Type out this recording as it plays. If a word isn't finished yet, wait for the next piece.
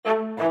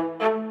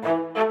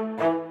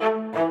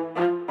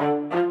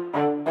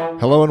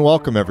Hello and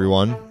welcome,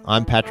 everyone.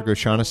 I'm Patrick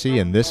O'Shaughnessy,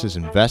 and this is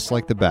Invest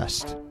Like the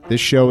Best. This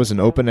show is an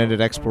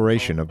open-ended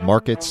exploration of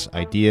markets,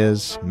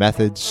 ideas,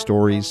 methods,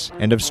 stories,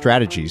 and of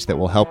strategies that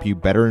will help you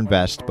better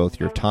invest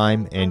both your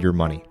time and your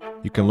money.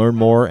 You can learn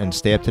more and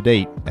stay up to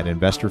date at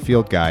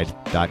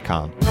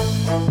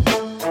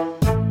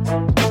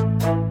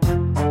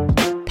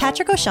investorfieldguide.com.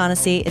 Patrick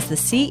O'Shaughnessy is the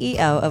CEO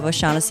of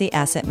O'Shaughnessy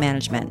Asset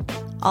Management.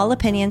 All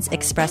opinions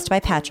expressed by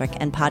Patrick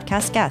and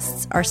podcast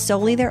guests are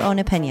solely their own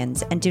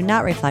opinions and do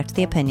not reflect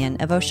the opinion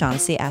of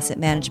O'Shaughnessy Asset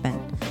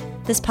Management.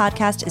 This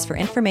podcast is for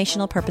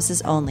informational purposes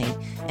only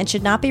and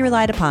should not be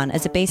relied upon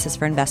as a basis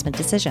for investment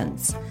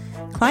decisions.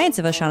 Clients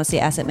of O'Shaughnessy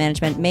Asset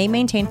Management may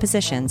maintain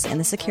positions in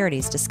the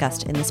securities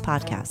discussed in this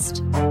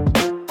podcast.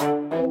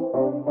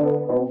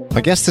 My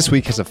guest this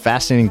week has a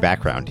fascinating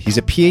background. He's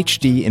a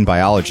PhD in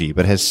biology,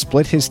 but has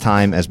split his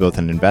time as both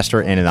an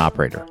investor and an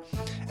operator.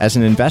 As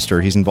an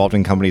investor, he's involved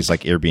in companies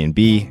like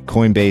Airbnb,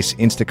 Coinbase,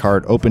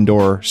 Instacart,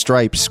 Opendoor,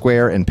 Stripe,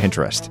 Square, and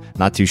Pinterest.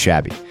 Not too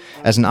shabby.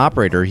 As an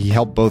operator, he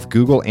helped both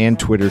Google and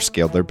Twitter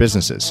scale their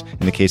businesses.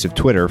 In the case of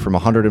Twitter, from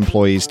 100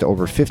 employees to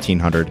over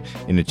 1,500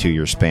 in a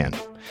 2-year span.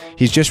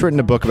 He's just written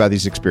a book about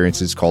these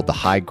experiences called The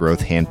High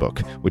Growth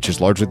Handbook, which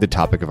is largely the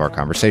topic of our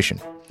conversation.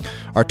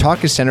 Our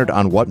talk is centered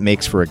on what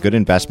makes for a good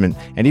investment,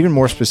 and even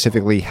more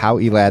specifically, how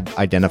Elad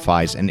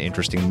identifies an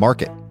interesting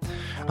market.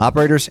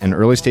 Operators and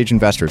early-stage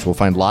investors will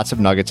find lots of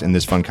nuggets in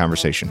this fun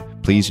conversation.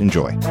 Please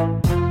enjoy.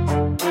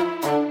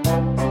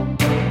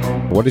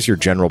 What is your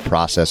general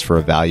process for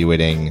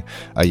evaluating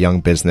a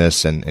young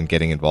business and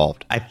getting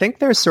involved? I think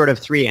there's sort of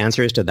 3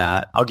 answers to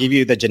that. I'll give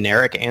you the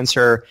generic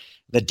answer,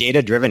 the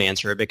data-driven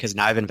answer, because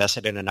now I've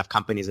invested in enough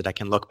companies that I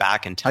can look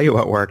back and tell you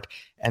what worked.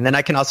 And then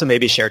I can also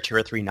maybe share 2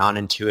 or 3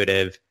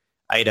 non-intuitive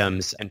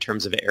items in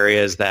terms of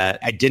areas that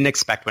I didn't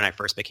expect when I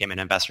first became an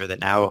investor that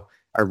now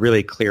are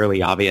really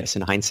clearly obvious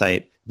in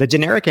hindsight. The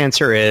generic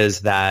answer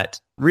is that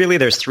really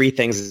there's 3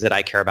 things that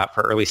I care about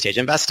for early stage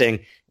investing.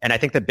 And I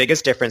think the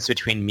biggest difference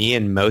between me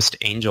and most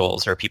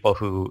angels or people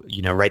who,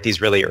 write these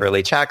really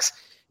early checks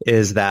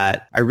is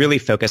that I really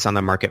focus on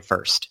the market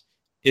first.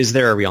 Is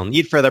there a real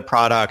need for the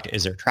product?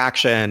 Is there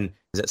traction?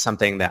 Is it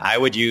something that I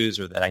would use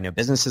or that I know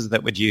businesses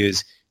that would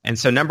use? And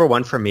so number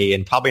 1 for me,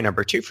 and probably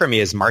number 2 for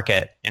me, is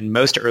market. And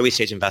most early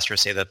stage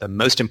investors say that the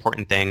most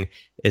important thing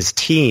is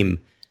team.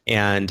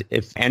 And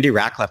if Andy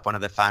Rachleff, one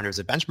of the founders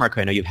of Benchmark,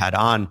 who I know you've had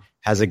on,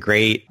 has a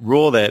great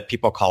rule that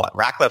people call it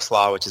Rachleff's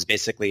Law, which is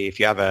basically if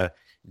you have a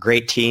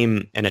great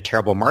team in a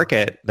terrible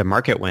market, the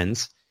market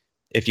wins.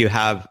 If you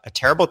have a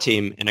terrible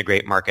team in a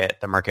great market,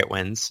 the market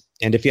wins.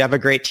 And if you have a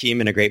great team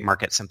in a great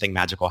market, something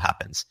magical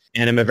happens.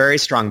 And I'm a very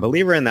strong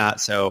believer in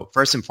that. So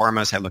first and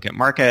foremost, I look at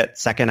market.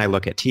 Second, I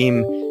look at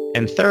team.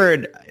 And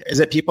third, is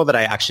it people that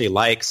I actually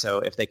like? So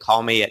if they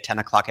call me at 10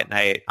 o'clock at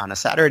night on a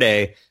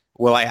Saturday,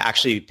 will I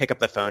actually pick up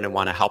the phone and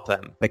want to help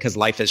them? Because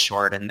life is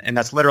short. And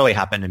that's literally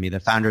happened to me. The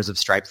founders of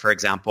Stripe, for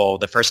example,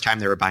 the first time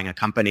they were buying a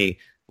company,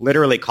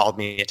 literally called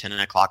me at 10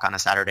 o'clock on a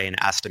Saturday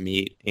and asked to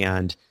meet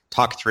and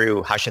talk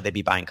through how should they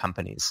be buying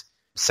companies.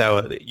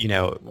 So,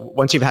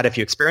 once you've had a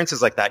few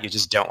experiences like that, you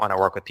just don't want to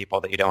work with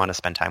people that you don't want to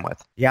spend time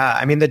with. Yeah,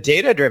 I mean, the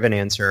data-driven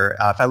answer,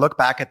 if I look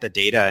back at the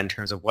data in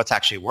terms of what's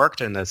actually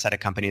worked in the set of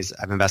companies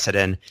I've invested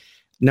in,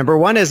 number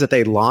 1 is that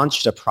they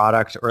launched a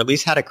product or at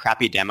least had a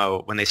crappy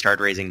demo when they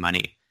started raising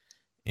money.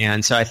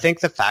 And so I think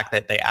the fact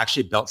that they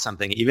actually built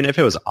something, even if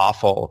it was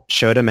awful,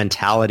 showed a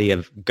mentality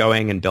of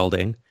going and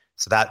building.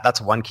 So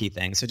that's one key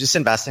thing. So just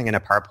investing in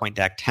a PowerPoint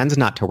deck tends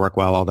not to work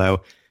well,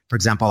 although, for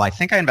example, I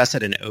think I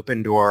invested in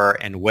Opendoor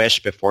and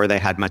Wish before they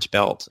had much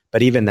built.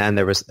 But even then,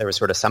 there was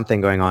sort of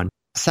something going on.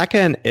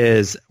 Second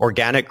is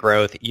organic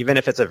growth, even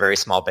if it's a very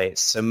small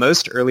base. So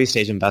most early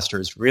stage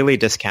investors really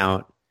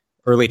discount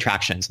early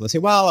traction. So they'll say,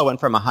 well, I went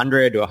from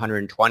 100 to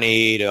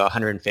 120 to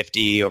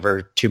 150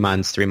 over 2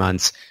 months, 3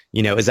 months.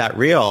 Is that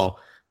real?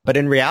 But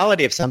in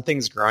reality, if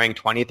something's growing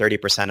 20,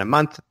 30% a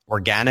month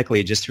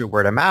organically just through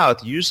word of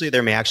mouth, usually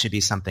there may actually be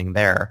something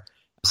there.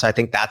 So I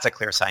think that's a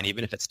clear sign,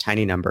 even if it's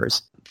tiny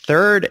numbers.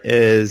 Third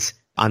is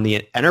on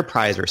the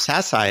enterprise or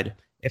SaaS side,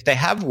 if they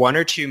have 1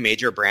 or 2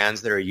 major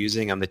brands that are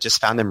using them that just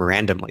found them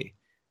randomly,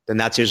 then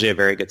that's usually a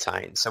very good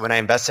sign. So when I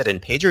invested in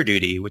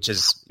PagerDuty, which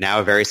is now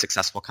a very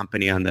successful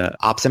company on the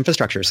ops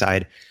infrastructure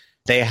side,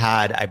 they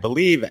had, I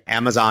believe,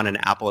 Amazon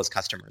and Apple as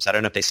customers. I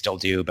don't know if they still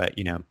do, but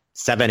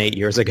 7, 8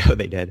 years ago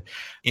they did.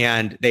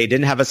 And they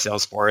didn't have a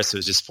sales force. It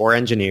was just 4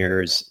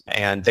 engineers.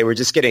 And they were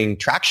just getting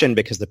traction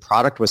because the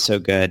product was so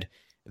good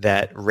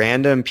that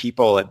random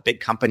people at big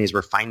companies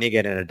were finding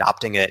it and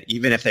adopting it,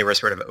 even if they were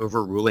sort of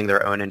overruling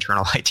their own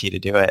internal IT to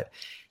do it.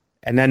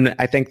 And then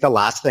I think the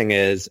last thing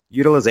is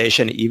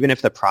utilization, even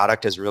if the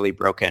product is really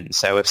broken.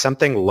 So if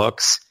something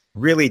looks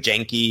really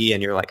janky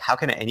and you're like, how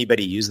can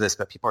anybody use this,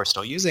 but people are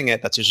still using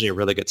it, that's usually a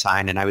really good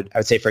sign. And I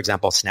would say, for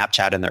example,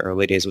 Snapchat in the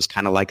early days was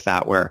kind of like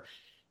that, where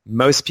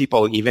most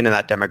people, even in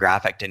that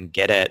demographic, didn't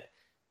get it.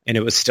 And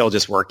it was still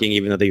just working,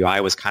 even though the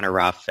UI was kind of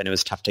rough and it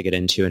was tough to get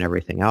into and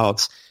everything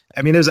else.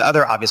 I mean, there's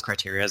other obvious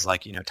criteria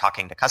like,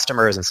 talking to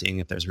customers and seeing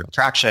if there's real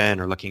traction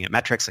or looking at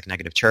metrics like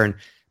negative churn.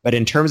 But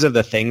in terms of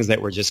the things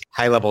that were just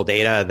high level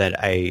data that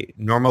I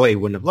normally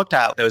wouldn't have looked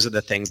at, those are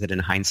the things that in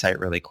hindsight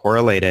really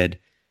correlated.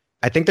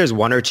 I think there's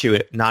one or two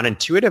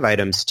non-intuitive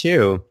items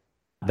too.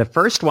 The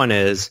first one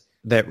is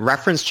that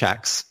reference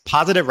checks,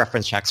 positive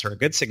reference checks are a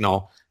good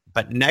signal,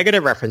 but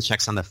negative reference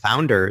checks on the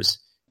founders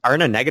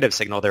aren't a negative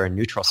signal, they're a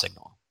neutral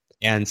signal.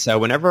 And so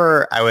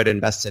whenever I would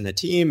invest in a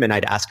team and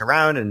I'd ask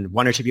around and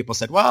one or two people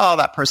said, well,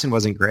 that person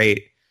wasn't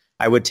great,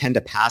 I would tend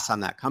to pass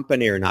on that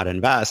company or not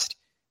invest.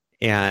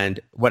 And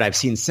what I've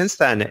seen since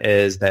then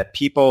is that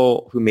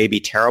people who may be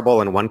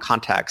terrible in one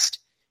context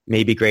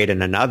may be great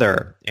in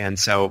another. And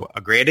so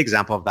a great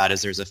example of that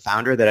is there's a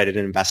founder that I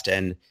didn't invest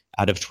in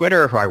out of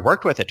Twitter who I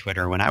worked with at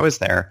Twitter when I was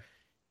there.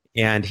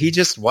 And he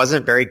just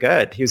wasn't very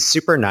good. He was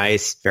super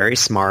nice, very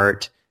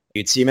smart.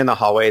 You'd see him in the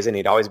hallways and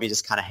he'd always be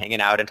just kind of hanging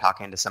out and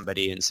talking to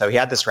somebody. And so he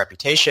had this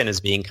reputation as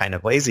being kind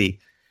of lazy.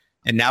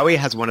 And now he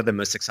has one of the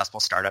most successful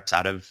startups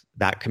out of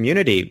that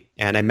community.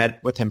 And I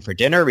met with him for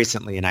dinner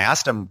recently and I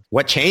asked him,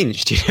 what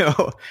changed?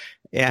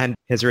 And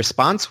his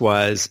response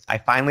was, I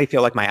finally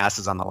feel like my ass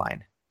is on the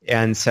line.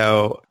 And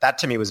so that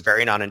to me was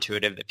very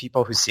non-intuitive, that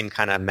people who seem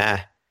kind of meh,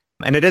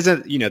 and it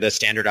isn't, the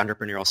standard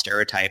entrepreneurial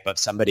stereotype of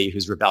somebody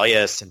who's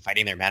rebellious and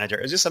fighting their manager.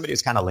 It's just somebody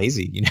who's kind of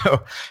lazy,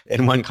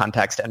 in one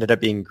context ended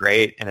up being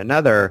great in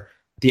another.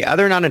 The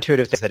other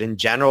non-intuitive thing is that in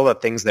general, the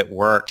things that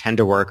work tend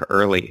to work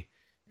early.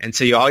 And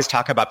so you always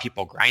talk about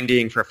people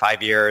grinding for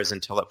 5 years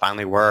until it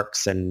finally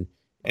works. And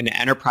in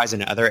enterprise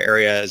and other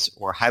areas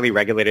or highly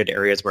regulated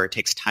areas where it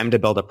takes time to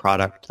build a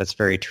product, that's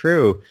very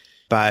true.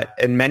 But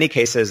in many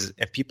cases,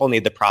 if people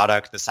need the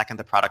product, the second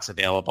the product's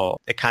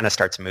available, it kind of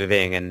starts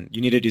moving and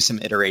you need to do some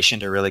iteration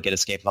to really get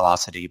escape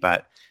velocity.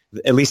 But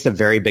at least the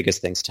very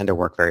biggest things tend to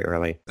work very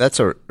early. That's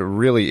a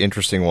really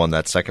interesting one,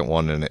 that second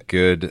one, and a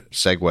good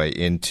segue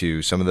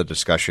into some of the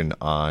discussion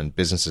on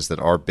businesses that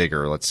are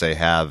bigger, let's say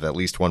have at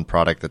least one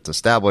product that's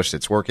established,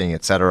 it's working,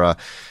 et cetera.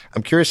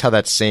 I'm curious how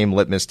that same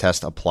litmus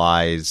test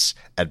applies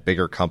at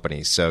bigger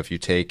companies. So if you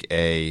take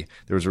there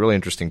was a really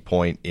interesting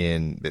point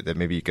that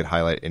maybe you could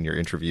highlight in your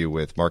interview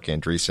with Mark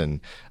Andreessen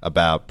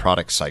about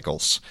product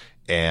cycles,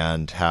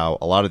 and how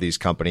a lot of these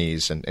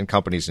companies and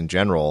companies in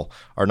general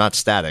are not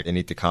static. They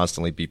need to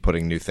constantly be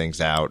putting new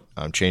things out,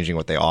 changing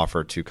what they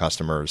offer to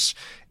customers.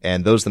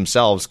 And those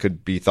themselves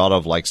could be thought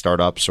of like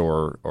startups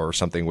or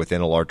something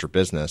within a larger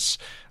business.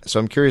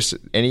 So I'm curious,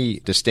 any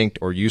distinct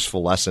or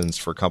useful lessons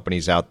for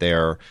companies out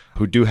there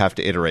who do have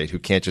to iterate, who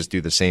can't just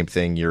do the same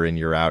thing year in,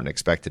 year out and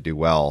expect to do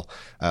well?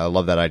 I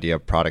love that idea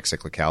of product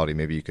cyclicality.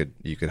 Maybe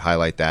you could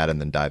highlight that and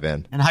then dive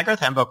in. In High Growth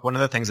Handbook, one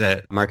of the things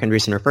that Mark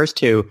Andreessen refers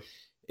to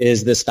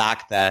is this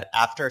fact that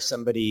after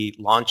somebody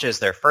launches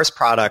their first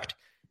product,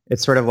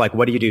 it's sort of like,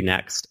 what do you do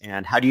next?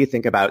 And how do you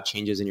think about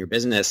changes in your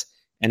business?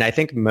 And I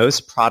think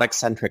most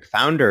product-centric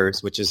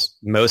founders, which is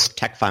most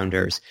tech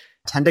founders,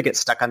 tend to get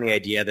stuck on the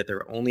idea that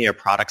they're only a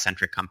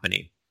product-centric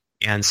company.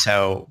 And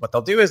so what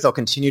they'll do is they'll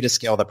continue to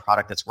scale the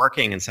product that's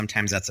working, and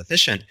sometimes that's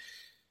efficient.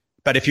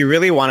 But if you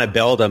really want to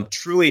build a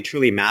truly,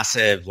 truly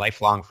massive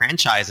lifelong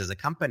franchise as a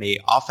company,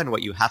 often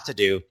what you have to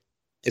do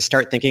is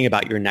start thinking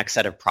about your next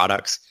set of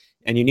products.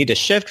 And you need to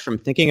shift from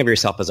thinking of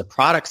yourself as a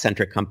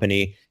product-centric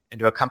company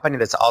into a company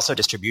that's also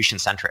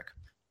distribution-centric.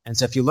 And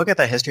so if you look at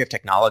the history of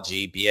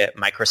technology, be it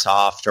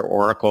Microsoft or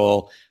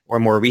Oracle or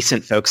more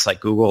recent folks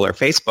like Google or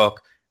Facebook,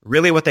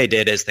 really what they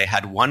did is they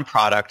had one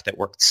product that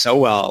worked so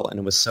well and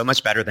it was so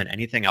much better than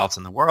anything else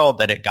in the world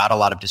that it got a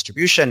lot of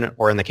distribution.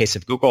 Or in the case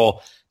of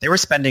Google, they were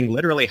spending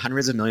literally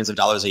hundreds of millions of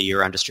dollars a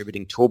year on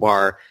distributing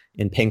Toolbar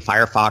and paying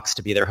Firefox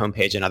to be their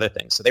homepage and other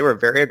things. So they were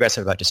very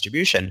aggressive about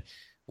distribution.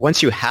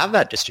 Once you have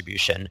that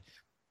distribution,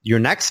 your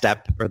next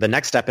step, or the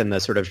next step in the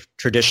sort of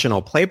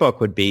traditional playbook,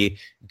 would be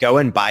go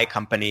and buy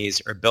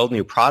companies or build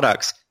new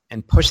products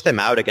and push them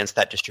out against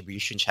that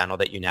distribution channel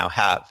that you now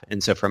have.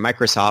 And so for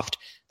Microsoft,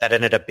 that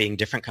ended up being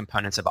different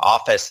components of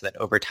Office that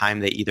over time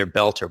they either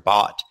built or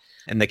bought.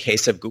 In the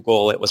case of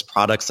Google, it was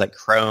products like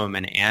Chrome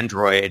and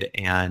Android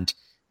and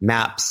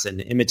Maps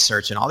and image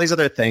search and all these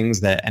other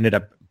things that ended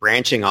up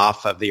branching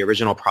off of the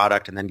original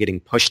product and then getting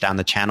pushed down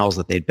the channels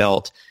that they'd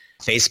built.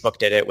 Facebook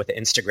did it with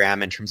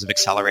Instagram in terms of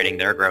accelerating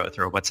their growth,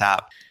 or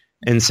WhatsApp.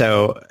 And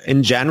so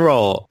in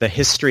general, the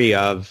history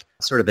of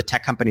sort of the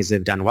tech companies that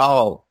have done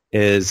well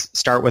is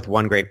start with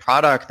one great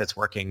product that's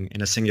working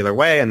in a singular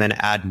way and then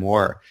add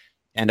more.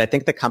 And I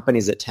think the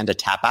companies that tend to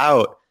tap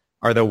out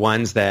are the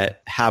ones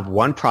that have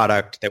one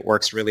product that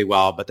works really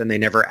well, but then they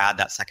never add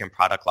that second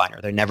product line,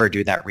 or they never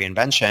do that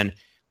reinvention,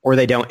 or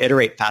they don't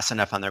iterate fast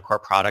enough on their core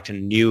product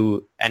and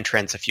new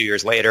entrants a few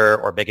years later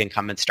or big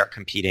incumbents start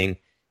competing,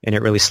 and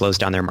it really slows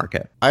down their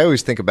market. I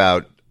always think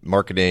about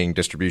marketing,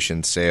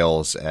 distribution,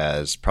 sales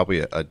as probably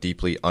a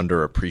deeply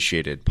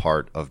underappreciated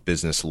part of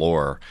business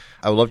lore.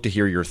 I would love to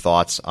hear your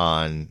thoughts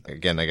on,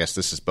 again, I guess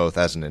this is both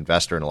as an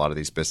investor in a lot of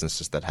these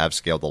businesses that have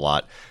scaled a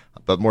lot,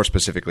 but more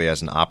specifically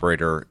as an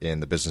operator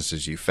in the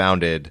businesses you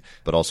founded,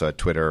 but also at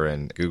Twitter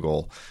and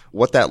Google,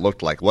 what that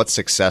looked like, what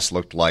success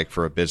looked like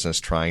for a business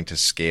trying to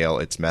scale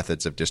its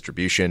methods of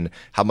distribution,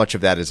 how much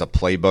of that is a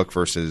playbook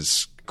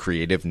versus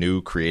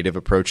new creative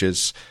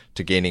approaches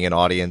to gaining an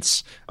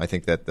audience. I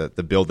think that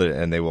the build it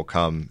and they will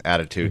come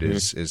attitude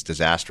is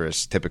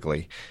disastrous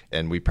typically,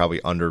 and we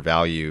probably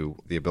undervalue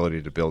the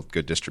ability to build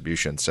good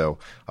distribution. So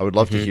I would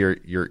love to hear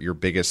your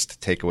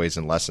biggest takeaways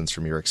and lessons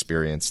from your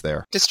experience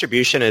there.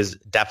 Distribution is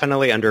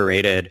definitely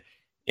underrated.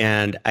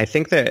 And I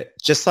think that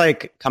just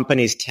like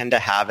companies tend to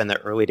have in the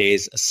early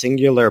days a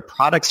singular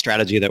product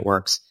strategy that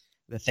works,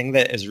 the thing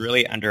that is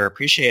really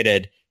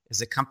underappreciated is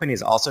that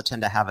companies also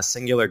tend to have a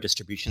singular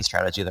distribution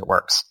strategy that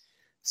works.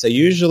 So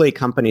usually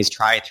companies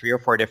try 3 or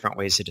 4 different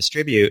ways to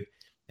distribute,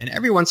 and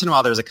every once in a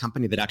while there's a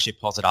company that actually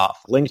pulls it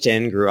off.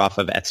 LinkedIn grew off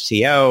of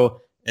SEO,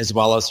 as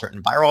well as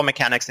certain viral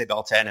mechanics they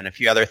built in and a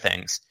few other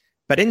things.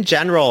 But in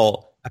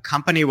general, a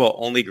company will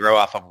only grow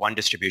off of one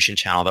distribution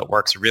channel that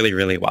works really,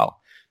 really well.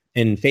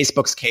 In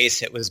Facebook's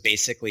case, it was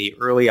basically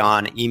early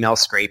on email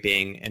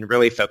scraping and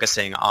really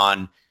focusing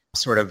on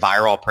sort of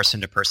viral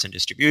person-to-person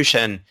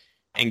distribution.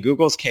 In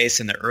Google's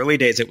case, in the early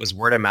days, it was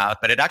word of mouth,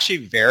 but it actually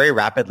very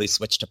rapidly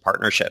switched to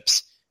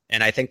partnerships.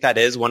 And I think that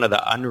is one of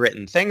the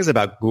unwritten things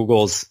about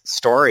Google's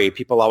story.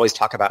 People always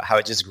talk about how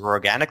it just grew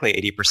organically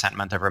 80%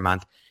 month over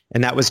month.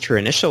 And that was true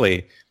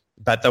initially.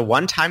 But the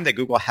one time that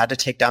Google had to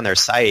take down their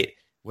site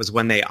was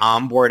when they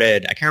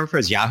onboarded, I can't remember if it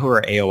was Yahoo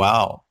or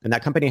AOL. And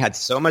that company had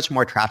so much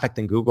more traffic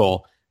than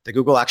Google that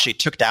Google actually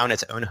took down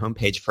its own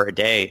homepage for a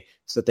day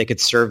so that they could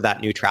serve that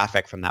new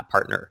traffic from that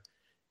partner.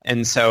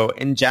 And so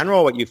in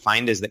general, what you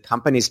find is that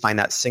companies find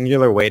that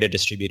singular way to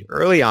distribute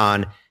early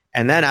on.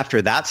 And then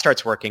after that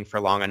starts working for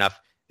long enough,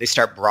 they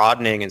start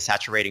broadening and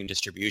saturating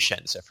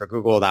distribution. So for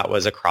Google, that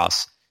was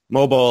across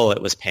mobile.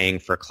 It was paying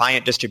for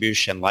client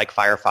distribution like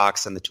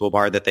Firefox and the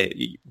toolbar that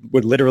they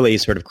would literally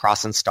sort of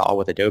cross-install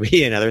with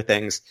Adobe and other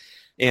things,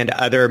 and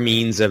other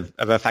means of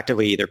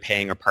effectively either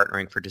paying or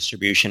partnering for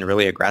distribution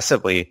really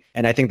aggressively.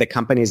 And I think the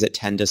companies that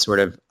tend to sort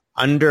of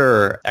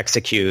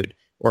under-execute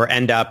or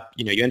end up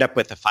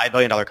with a $5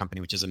 billion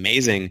company, which is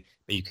amazing,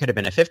 but you could have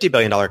been a $50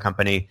 billion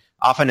company,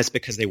 often it's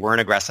because they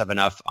weren't aggressive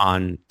enough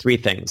on 3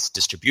 things.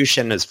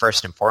 Distribution is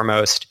first and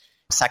foremost.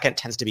 Second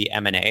tends to be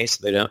M&A,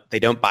 so they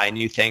don't buy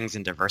new things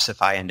and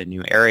diversify into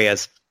new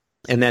areas.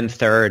 And then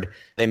third,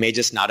 they may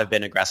just not have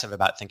been aggressive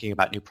about thinking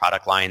about new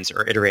product lines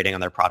or iterating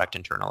on their product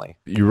internally.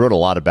 You wrote a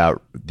lot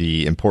about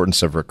the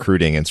importance of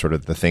recruiting and sort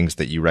of the things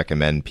that you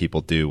recommend people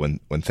do when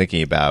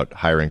thinking about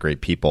hiring great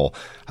people.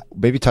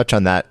 Maybe touch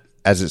on that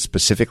as it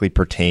specifically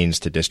pertains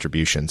to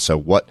distribution. So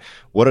what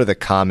are the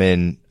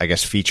common, I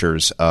guess,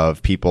 features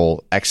of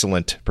people,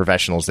 excellent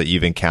professionals that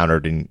you've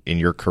encountered in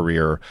your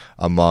career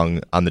on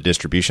the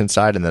distribution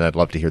side? And then I'd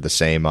love to hear the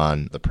same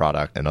on the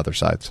product and other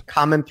sides.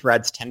 Common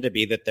threads tend to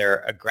be that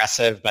they're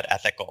aggressive but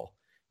ethical.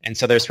 And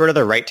so they're sort of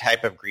the right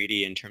type of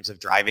greedy in terms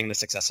of driving the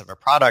success of a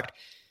product.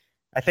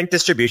 I think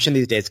distribution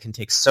these days can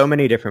take so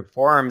many different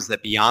forms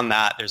that beyond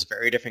that, there's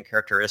very different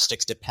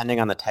characteristics depending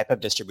on the type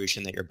of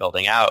distribution that you're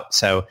building out.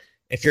 So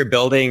if you're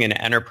building an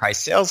enterprise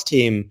sales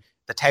team,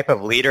 the type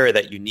of leader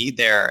that you need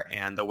there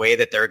and the way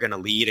that they're going to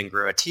lead and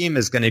grow a team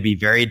is going to be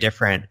very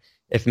different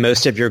if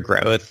most of your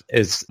growth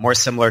is more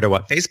similar to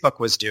what Facebook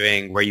was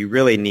doing, where you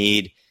really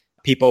need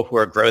people who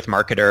are growth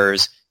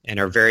marketers and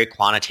are very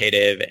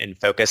quantitative and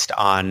focused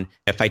on,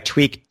 if I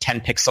tweak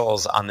 10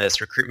 pixels on this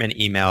recruitment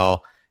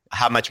email,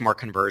 how much more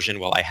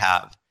conversion will I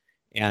have?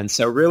 And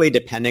so really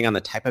depending on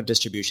the type of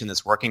distribution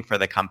that's working for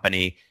the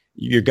company,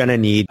 you're going to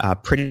need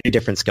pretty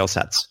different skill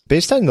sets.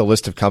 Based on the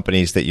list of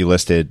companies that you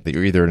listed that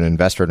you're either an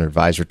investor or an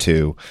advisor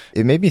to,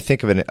 it made me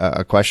think of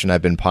a question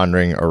I've been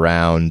pondering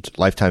around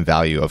lifetime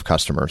value of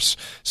customers.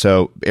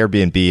 So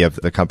Airbnb, of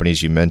the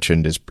companies you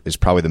mentioned, is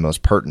probably the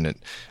most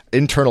pertinent.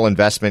 Internal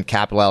investment,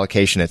 capital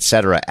allocation, et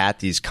cetera, at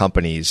these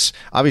companies,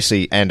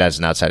 obviously, and as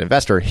an outside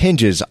investor,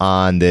 hinges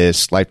on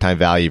this lifetime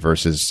value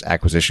versus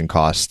acquisition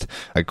cost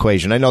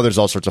equation. I know there's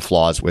all sorts of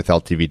flaws with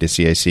LTV to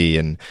CAC,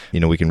 and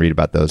we can read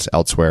about those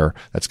elsewhere.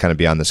 That's kind of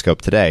beyond the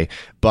scope today,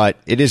 but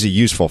it is a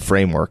useful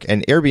framework.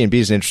 And Airbnb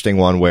is an interesting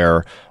one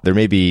where there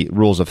may be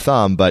rules of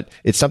thumb, but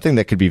it's something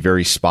that could be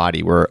very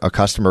spotty, where a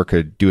customer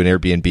could do an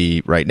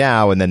Airbnb right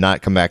now and then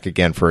not come back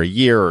again for a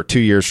year or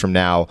 2 years from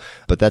now.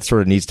 But that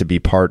sort of needs to be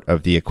part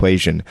of the equation.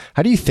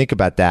 How do you think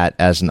about that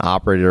as an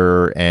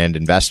operator and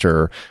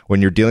investor when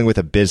you're dealing with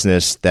a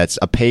business that's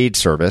a paid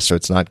service? So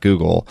it's not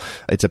Google.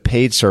 It's a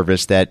paid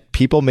service that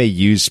people may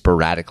use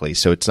sporadically.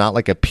 So it's not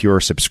like a pure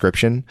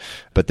subscription,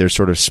 but there's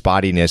sort of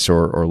spottiness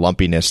or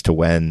lumpiness to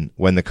when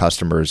the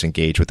customers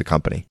engage with the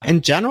company. In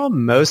general,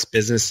 most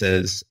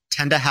businesses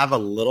tend to have a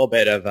little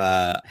bit of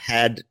a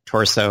head,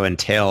 torso, and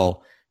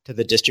tail to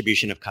the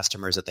distribution of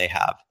customers that they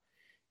have.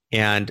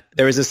 And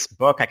there was this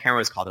book, I can't remember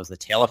what it's called, it was The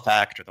Tail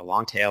Effect or The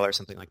Long Tail or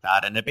something like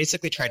that. And it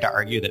basically tried to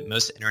argue that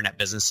most internet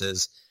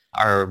businesses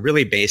are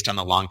really based on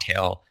the long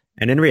tail.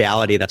 And in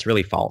reality, that's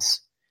really false.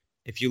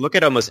 If you look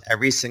at almost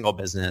every single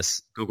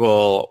business,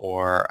 Google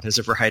or there's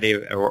a variety,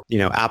 or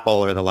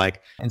Apple or the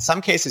like, in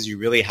some cases, you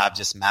really have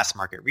just mass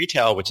market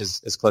retail, which is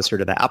closer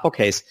to the Apple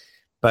case.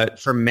 But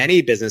for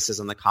many businesses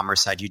on the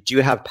commerce side, you do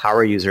have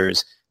power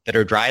users that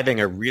are driving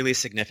a really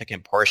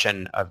significant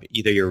portion of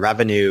either your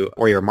revenue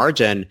or your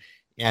margin.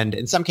 And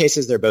in some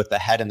cases, they're both the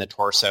head and the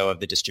torso of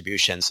the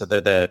distribution. So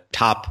they're the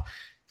top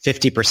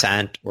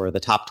 50% or the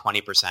top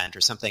 20%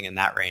 or something in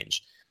that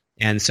range.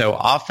 And so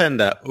often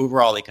the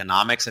overall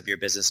economics of your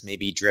business may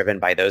be driven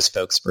by those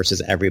folks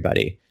versus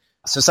everybody.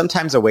 So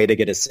sometimes a way to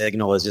get a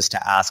signal is just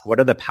to ask, what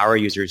are the power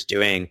users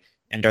doing?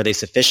 And are they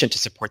sufficient to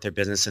support their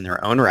business in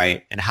their own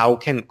right? And how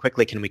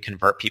quickly can we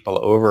convert people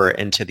over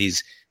into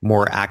these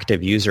more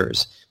active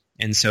users?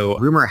 And so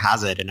rumor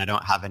has it, and I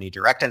don't have any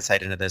direct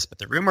insight into this, but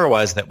the rumor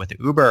was that with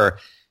Uber,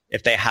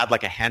 if they had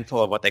like a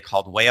handful of what they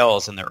called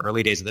whales in the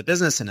early days of the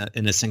business in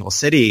a single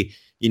city,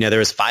 there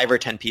was 5 or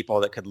 10 people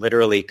that could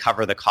literally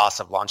cover the cost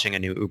of launching a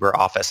new Uber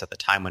office at the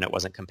time when it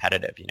wasn't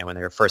competitive, when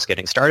they were first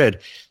getting started,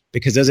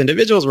 because those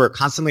individuals were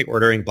constantly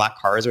ordering black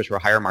cars, which were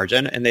higher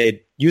margin, and they'd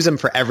use them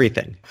for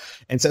everything.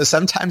 And so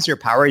sometimes your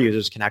power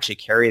users can actually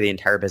carry the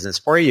entire business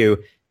for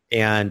you.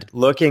 And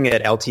looking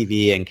at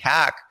LTV and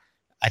CAC,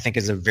 I think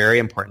is a very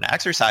important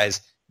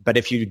exercise. But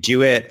if you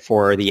do it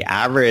for the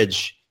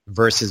average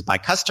versus by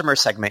customer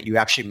segment, you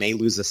actually may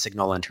lose the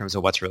signal in terms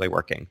of what's really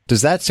working.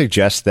 Does that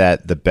suggest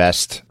that the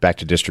best back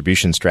to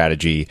distribution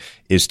strategy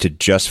is to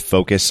just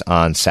focus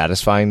on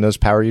satisfying those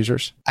power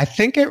users? I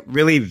think it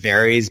really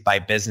varies by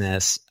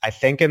business. I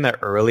think in the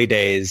early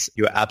days,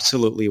 you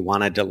absolutely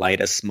want to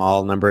delight a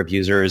small number of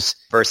users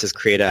versus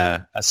create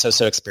a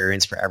so-so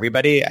experience for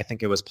everybody. I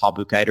think it was Paul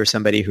Buchheit or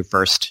somebody who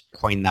first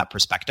coined that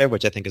perspective,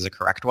 which I think is a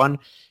correct one.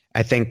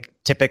 I think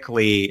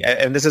typically,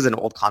 and this is an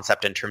old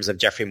concept in terms of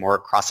Jeffrey Moore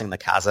crossing the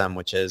chasm,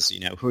 which is,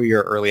 who are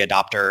your early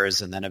adopters?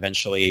 And then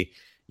eventually,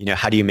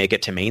 how do you make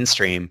it to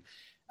mainstream?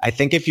 I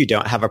think if you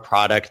don't have a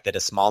product that a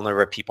small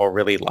number of people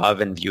really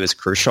love and view as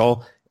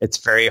crucial, it's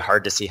very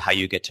hard to see how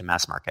you get to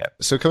mass market.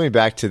 So coming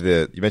back to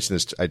you mentioned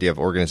this idea of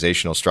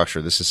organizational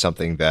structure. This is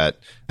something that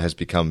has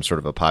become sort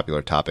of a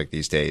popular topic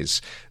these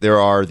days. There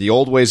are the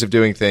old ways of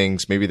doing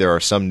things. Maybe there are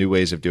some new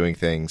ways of doing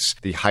things.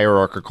 The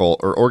hierarchical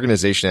or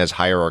organization as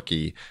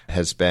hierarchy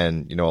has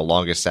been, a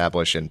long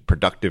established and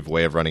productive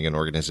way of running an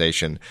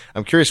organization.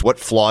 I'm curious what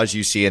flaws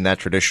you see in that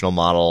traditional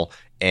model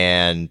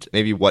and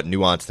maybe what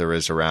nuance there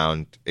is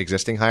around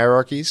existing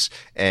hierarchies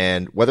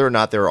and whether or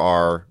not there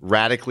are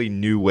radically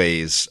new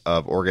ways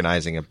of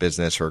organizing a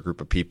business or a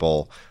group of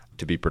people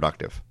to be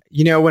productive.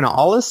 When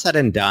all is said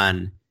and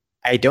done,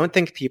 I don't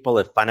think people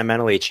have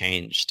fundamentally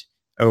changed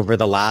over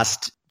the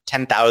last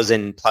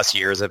 10,000 plus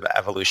years of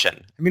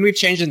evolution. I mean, we've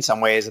changed in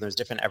some ways and there's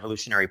different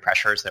evolutionary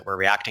pressures that we're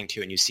reacting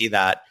to. And you see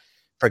that,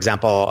 for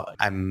example,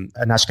 I'm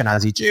an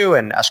Ashkenazi Jew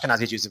and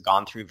Ashkenazi Jews have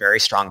gone through very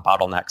strong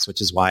bottlenecks,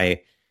 which is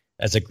why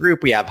as a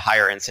group, we have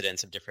higher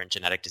incidence of different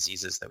genetic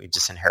diseases that we've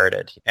just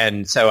inherited.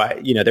 And so,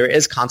 there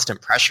is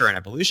constant pressure and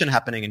evolution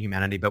happening in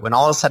humanity. But when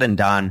all is said and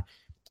done,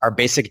 our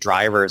basic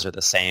drivers are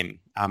the same.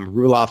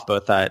 Roelof,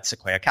 both at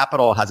Sequoia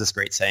Capital, has this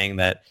great saying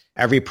that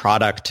every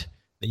product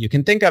that you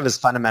can think of is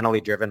fundamentally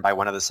driven by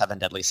one of the 7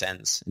 deadly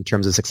sins in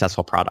terms of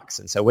successful products.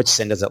 And so which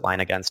sin does it line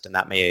against? And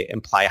that may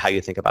imply how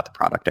you think about the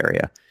product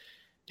area.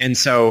 And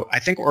so I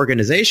think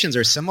organizations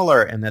are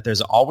similar in that there's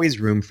always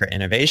room for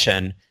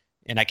innovation.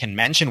 And I can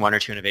mention 1 or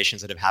 2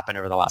 innovations that have happened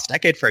over the last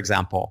decade, for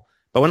example.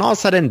 But when all is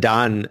said and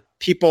done,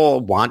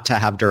 people want to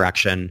have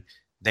direction.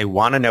 They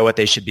want to know what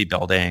they should be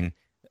building.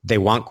 They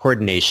want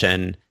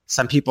coordination.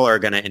 Some people are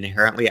going to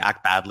inherently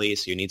act badly,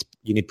 so you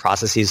need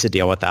processes to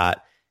deal with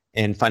that.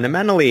 And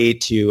fundamentally,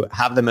 to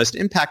have the most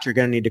impact, you're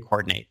going to need to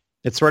coordinate.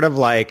 It's sort of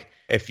like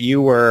if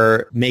you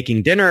were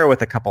making dinner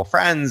with a couple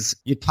friends,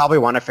 you'd probably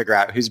want to figure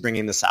out who's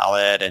bringing the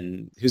salad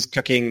and who's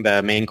cooking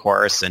the main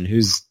course and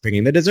who's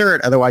bringing the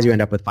dessert. Otherwise, you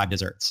end up with 5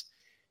 desserts.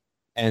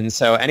 And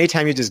so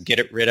anytime you just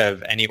get rid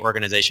of any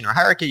organization or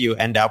hierarchy, you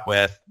end up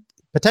with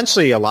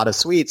potentially a lot of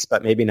sweets,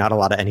 but maybe not a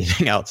lot of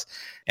anything else.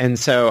 And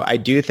so I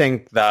do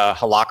think the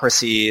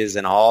holacracies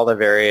and all the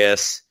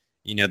various,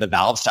 the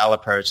Valve style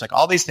approach, like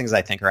all these things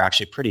I think are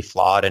actually pretty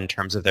flawed in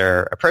terms of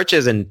their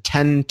approaches and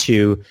tend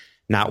to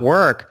not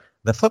work.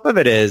 The flip of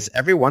it is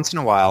every once in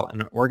a while,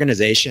 an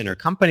organization or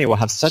company will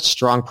have such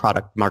strong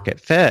product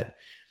market fit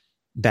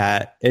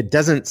that it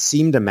doesn't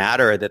seem to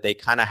matter that they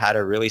kind of had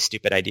a really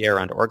stupid idea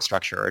around org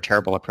structure or a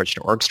terrible approach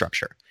to org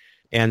structure.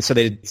 And so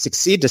they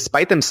succeed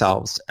despite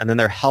themselves, and then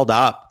they're held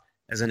up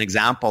as an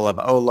example of,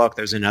 oh, look,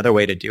 there's another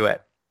way to do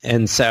it.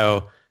 And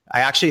so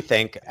I actually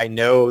think I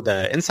know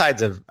the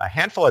insides of a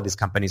handful of these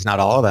companies, not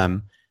all of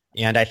them.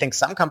 And I think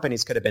some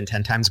companies could have been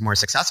 10 times more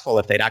successful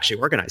if they'd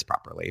actually organized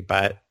properly,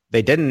 but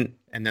they didn't.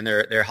 And then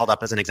they're held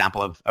up as an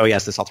example of, oh,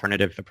 yes, this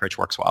alternative approach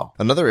works well.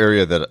 Another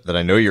area that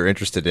I know you're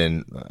interested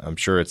in, I'm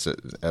sure it's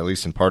at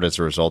least in part as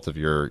a result of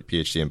your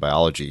PhD in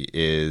biology,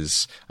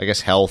 is, I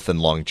guess, health and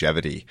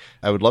longevity.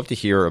 I would love to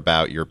hear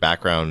about your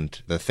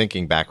background, the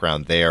thinking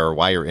background there,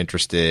 why you're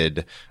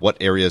interested, what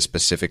areas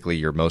specifically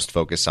you're most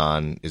focused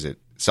on. Is it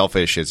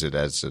selfish? Is it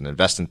as an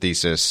investment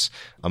thesis?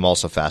 I'm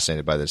also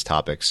fascinated by this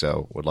topic,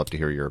 so would love to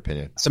hear your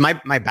opinion. So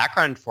my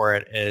background for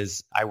it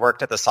is I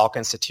worked at the Salk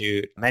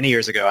Institute many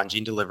years ago on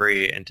gene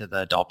delivery into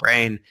the adult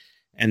brain.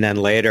 And then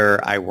later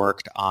I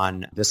worked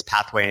on this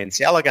pathway in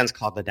C. elegans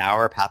called the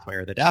Dauer pathway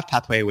or the DAF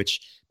pathway, which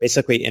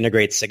basically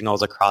integrates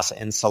signals across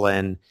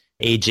insulin,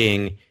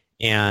 aging,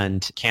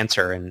 and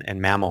cancer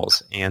in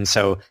mammals. And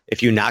so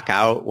if you knock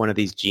out one of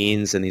these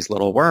genes in these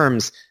little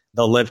worms,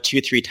 they'll live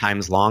 2-3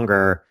 times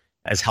longer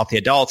as healthy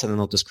adults, and then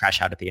they'll just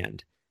crash out at the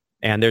end.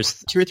 And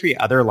there's 2 or 3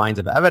 other lines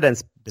of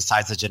evidence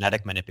besides the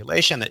genetic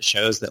manipulation that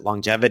shows that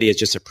longevity is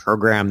just a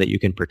program that you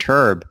can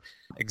perturb.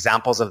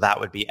 Examples of that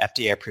would be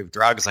FDA-approved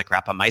drugs like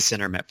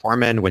rapamycin or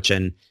metformin, which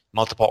in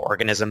multiple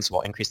organisms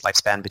will increase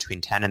lifespan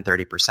between 10 and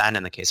 30%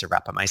 in the case of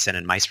rapamycin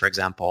in mice, for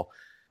example.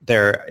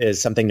 There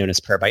is something known as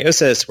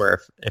parabiosis,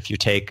 where if you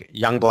take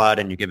young blood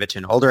and you give it to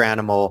an older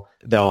animal,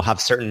 they'll have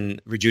certain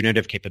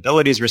regenerative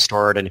capabilities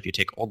restored. And if you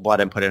take old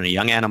blood and put it in a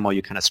young animal,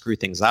 you kind of screw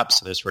things up.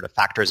 So there's sort of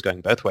factors going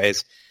both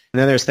ways. And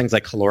then there's things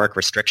like caloric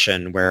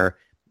restriction, where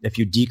if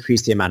you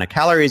decrease the amount of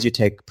calories you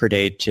take per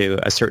day to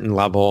a certain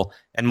level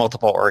in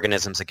multiple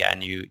organisms,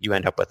 again, you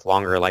end up with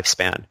longer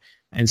lifespan.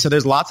 And so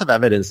there's lots of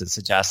evidence that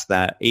suggests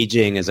that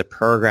aging is a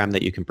program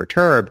that you can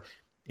perturb.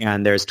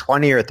 And there's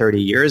 20 or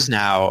 30 years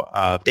now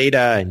of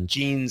data and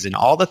genes and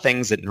all the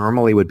things that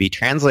normally would be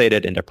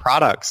translated into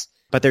products.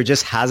 But there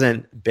just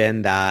hasn't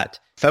been that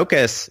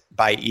focus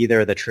by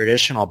either the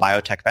traditional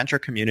biotech venture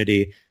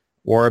community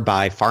or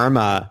by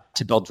pharma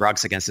to build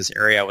drugs against this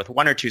area, with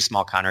 1 or 2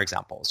 small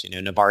counterexamples.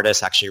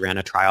 Novartis actually ran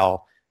a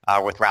trial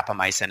with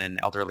rapamycin in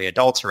elderly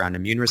adults around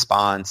immune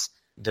response.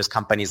 There's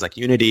companies like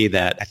Unity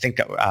that I think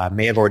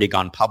may have already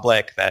gone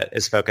public that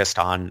is focused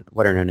on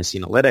what are known as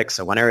senolytics,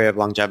 so one area of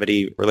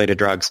longevity-related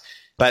drugs.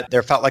 But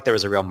there felt like there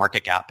was a real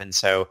market gap. And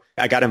so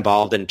I got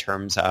involved in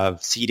terms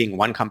of seeding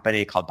one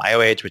company called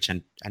BioAge, which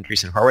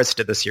Andreessen Horowitz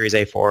did the Series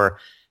A for.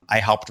 I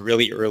helped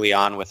really early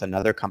on with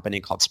another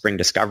company called Spring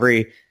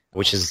Discovery,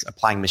 which is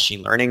applying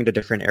machine learning to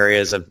different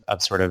areas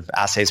of sort of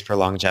assays for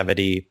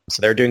longevity.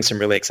 So they're doing some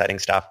really exciting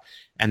stuff.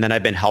 And then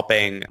I've been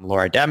helping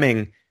Laura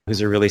Deming,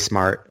 who's a really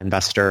smart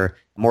investor,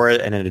 more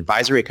in an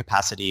advisory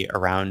capacity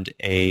around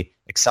a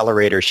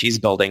accelerator she's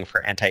building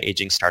for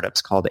anti-aging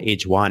startups called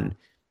Age One.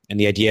 And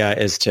the idea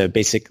is to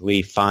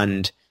basically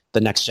fund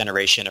the next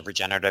generation of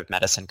regenerative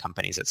medicine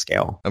companies at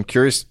scale. I'm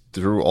curious,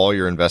 through all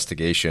your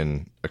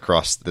investigation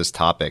across this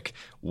topic,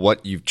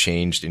 what you've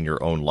changed in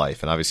your own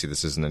life. And obviously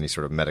this isn't any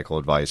sort of medical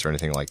advice or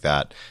anything like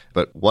that,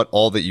 but what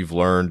all that you've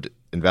learned,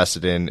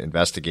 invested in,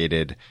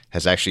 investigated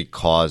has actually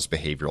caused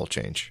behavioral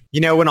change.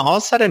 When all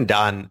is said and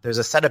done, there's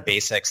a set of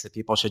basics that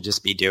people should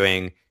just be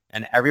doing.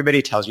 And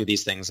everybody tells you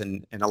these things,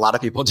 and a lot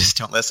of people just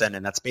don't listen.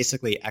 And that's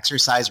basically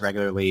exercise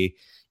regularly,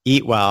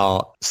 eat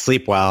well,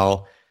 sleep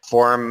well,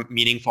 form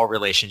meaningful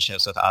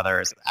relationships with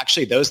others.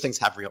 Actually, those things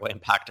have real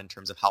impact in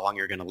terms of how long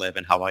you're going to live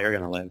and how well you're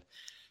going to live.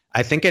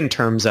 I think in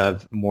terms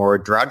of more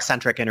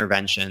drug-centric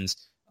interventions,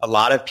 a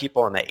lot of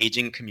people in the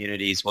aging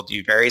communities will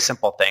do very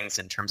simple things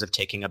in terms of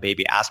taking a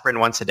baby aspirin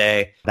once a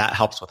day. That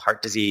helps with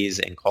heart disease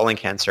and colon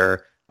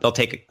cancer. They'll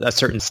take a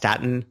certain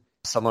statin,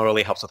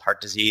 similarly helps with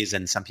heart disease,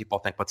 and some people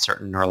think with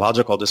certain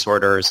neurological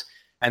disorders.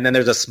 And then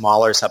there's a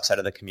smaller subset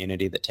of the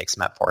community that takes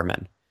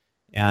metformin.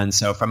 And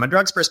so from a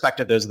drugs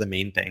perspective, those are the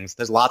main things.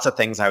 There's lots of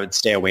things I would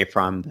stay away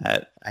from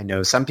that I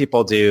know some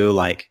people do,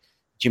 like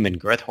human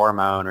growth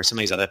hormone or some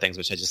of these other things,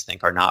 which I just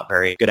think are not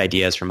very good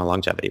ideas from a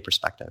longevity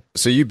perspective.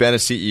 So you've been a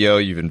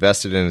CEO, you've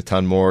invested in a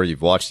ton more,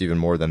 you've watched even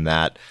more than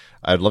that.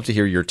 I'd love to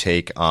hear your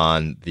take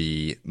on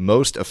the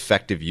most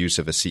effective use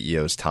of a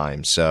CEO's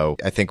time. So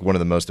I think one of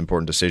the most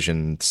important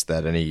decisions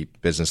that any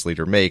business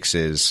leader makes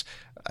is,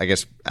 I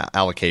guess,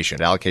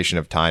 allocation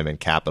of time and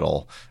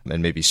capital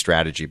and maybe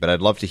strategy. But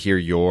I'd love to hear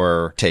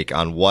your take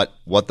on what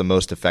the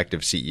most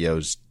effective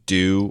CEOs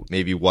do,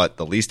 maybe what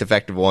the least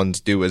effective ones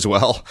do as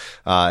well,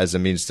 as a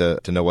means to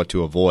know what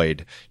to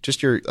avoid.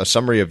 Just a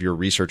summary of your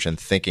research and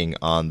thinking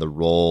on the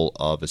role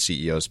of a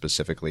CEO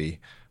specifically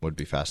would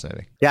be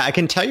fascinating. Yeah, I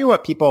can tell you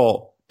what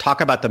people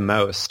talk about the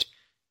most,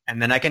 and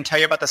then I can tell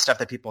you about the stuff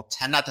that people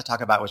tend not to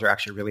talk about, which are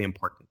actually really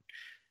important.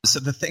 So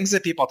the things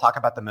that people talk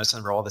about the most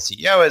in the role of the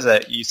CEO is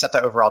that you set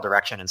the overall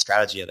direction and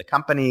strategy of the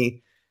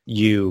company,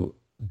 you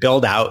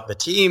build out the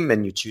team,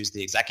 and you choose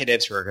the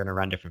executives who are going to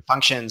run different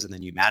functions, and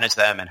then you manage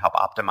them and help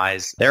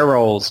optimize their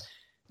roles.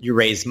 You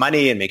raise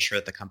money and make sure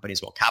that the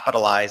company's well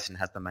capitalized and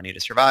has the money to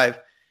survive.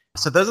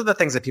 So those are the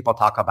things that people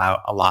talk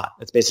about a lot.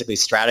 It's basically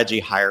strategy,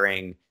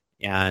 hiring,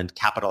 and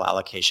capital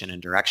allocation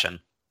and direction.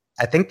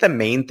 I think the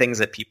main things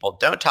that people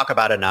don't talk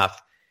about enough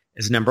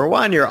is, number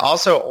one, you're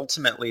also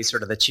ultimately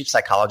sort of the chief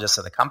psychologist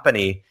of the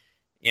company,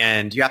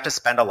 and you have to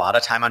spend a lot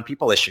of time on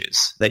people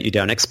issues that you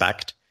don't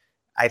expect.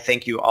 I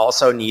think you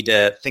also need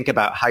to think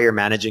about how you're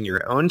managing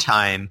your own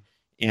time.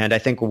 And I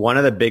think one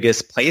of the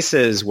biggest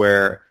places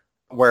where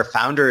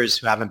founders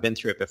who haven't been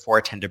through it before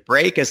tend to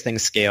break as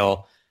things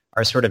scale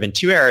are sort of in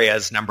 2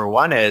 areas. Number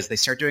one is they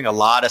start doing a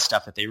lot of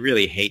stuff that they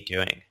really hate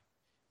doing,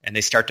 and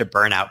they start to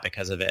burn out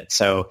because of it.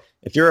 So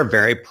if you're a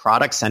very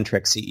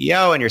product-centric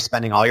CEO and you're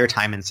spending all your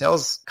time in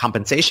sales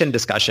compensation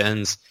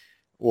discussions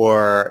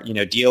or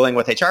dealing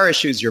with HR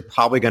issues, you're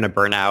probably going to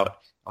burn out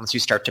once you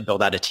start to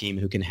build out a team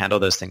who can handle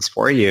those things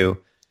for you.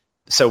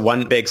 So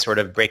one big sort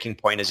of breaking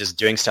point is just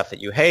doing stuff that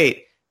you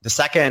hate. The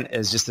second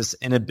is just this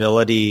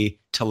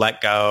inability to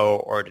let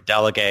go or to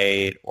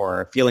delegate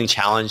or feeling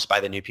challenged by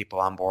the new people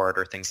on board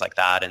or things like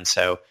that. And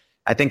so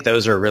I think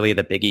those are really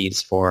the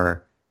biggies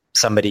for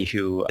somebody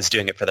who is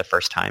doing it for the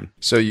first time.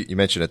 So you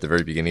mentioned at the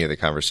very beginning of the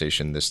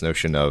conversation this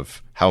notion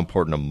of how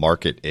important a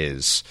market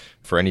is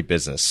for any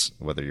business,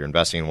 whether you're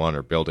investing in one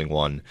or building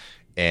one.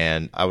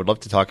 And I would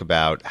love to talk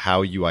about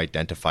how you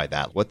identify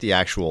that, what the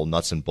actual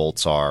nuts and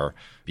bolts are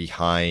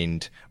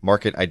behind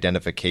market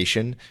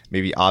identification,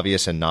 maybe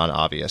obvious and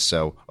non-obvious.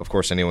 So, of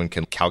course, anyone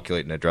can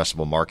calculate an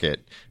addressable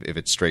market if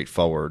it's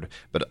straightforward.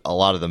 But a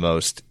lot of the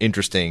most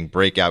interesting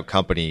breakout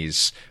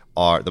companies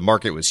are the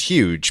market was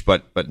huge,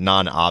 but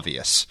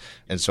non-obvious.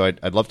 And so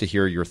I'd love to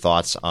hear your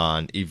thoughts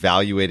on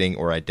evaluating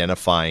or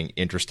identifying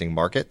interesting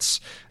markets.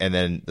 And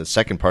then the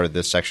second part of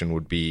this section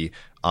would be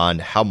on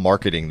how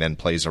marketing then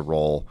plays a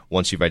role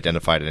once you've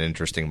identified an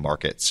interesting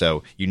market.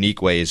 So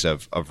unique ways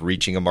of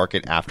reaching a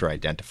market after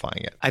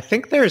identifying it. I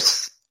think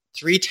there's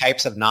 3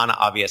 types of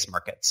non-obvious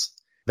markets.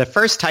 The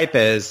first type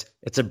is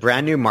it's a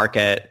brand new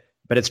market,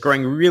 but it's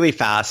growing really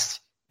fast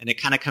and it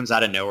kind of comes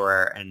out of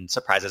nowhere and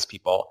surprises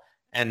people.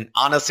 And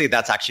honestly,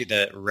 that's actually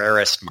the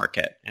rarest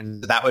market.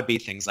 And that would be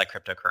things like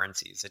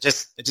cryptocurrencies. It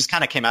just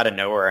kind of came out of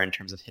nowhere in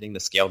terms of hitting the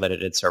scale that it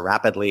did so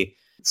rapidly.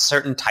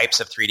 Certain types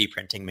of 3D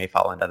printing may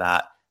fall into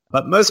that.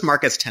 But most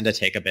markets tend to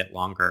take a bit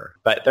longer.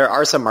 But there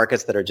are some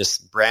markets that are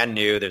just brand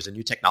new. There's a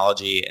new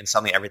technology and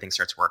suddenly everything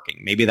starts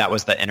working. Maybe that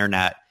was the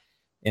internet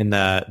in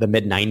the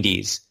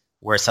mid-90s,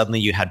 where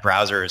suddenly you had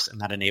browsers and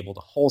that enabled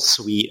a whole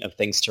suite of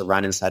things to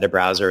run inside a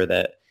browser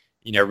that,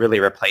 really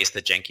replaced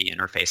the janky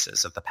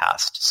interfaces of the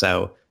past.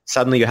 So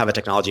suddenly you have a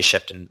technology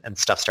shift and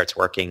stuff starts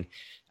working.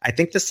 I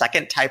think the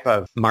second type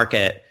of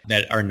market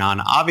that are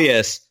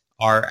non-obvious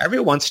are every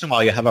once in a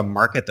while you have a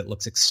market that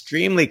looks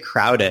extremely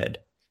crowded.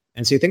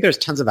 And so you think there's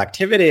tons of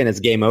activity and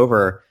it's game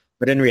over,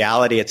 but in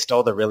reality, it's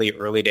still the really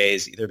early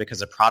days, either because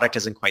the product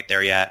isn't quite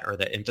there yet or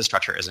the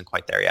infrastructure isn't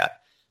quite there yet.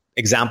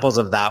 Examples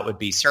of that would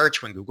be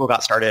search when Google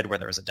got started, where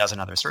there was a dozen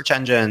other search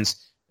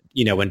engines.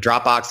 When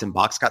Dropbox and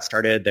Box got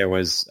started, there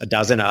was a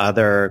dozen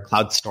other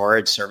cloud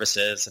storage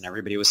services and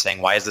everybody was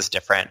saying, why is this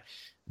different?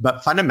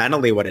 But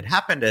fundamentally, what had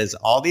happened is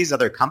all these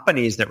other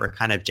companies that were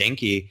kind of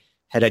janky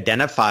had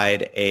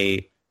identified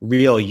a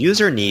real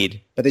user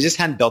need, but they just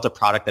hadn't built a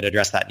product that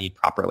addressed that need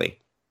properly.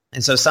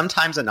 And so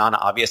sometimes a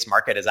non-obvious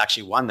market is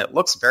actually one that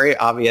looks very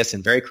obvious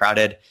and very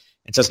crowded.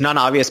 And so it's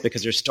non-obvious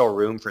because there's still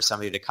room for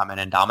somebody to come in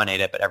and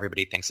dominate it, but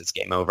everybody thinks it's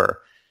game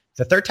over.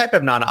 The third type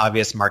of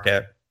non-obvious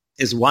market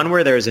is one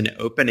where there's an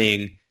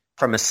opening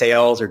from a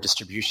sales or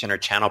distribution or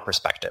channel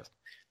perspective.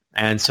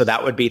 And so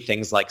that would be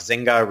things like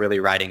Zynga really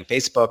riding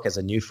Facebook as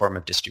a new form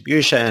of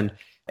distribution.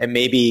 And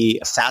maybe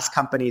SaaS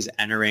companies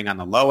entering on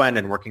the low end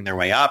and working their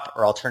way up,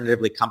 or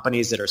alternatively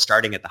companies that are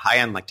starting at the high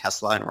end like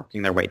Tesla and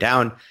working their way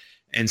down.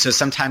 And so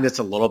sometimes it's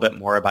a little bit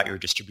more about your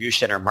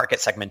distribution or market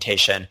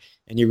segmentation.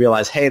 And you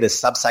realize, hey, this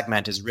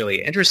subsegment is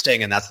really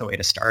interesting and that's the way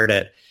to start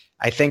it.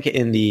 I think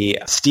in the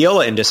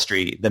steel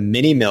industry, the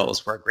mini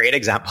mills were a great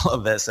example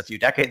of this a few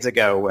decades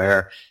ago,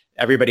 where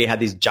everybody had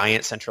these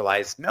giant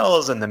centralized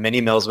mills and the mini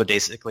mills would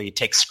basically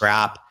take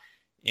scrap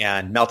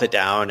and melt it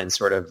down and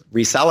sort of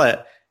resell it.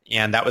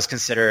 And that was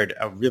considered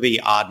a really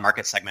odd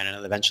market segment.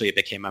 And eventually it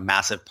became a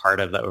massive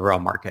part of the overall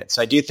market.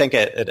 So I do think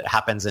it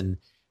happens in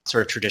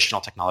sort of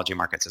traditional technology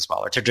markets as well,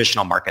 or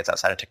traditional markets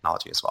outside of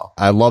technology as well.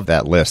 I love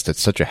that list.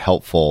 It's such a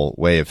helpful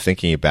way of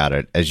thinking about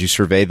it. As you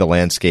survey the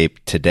landscape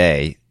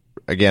today,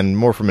 again,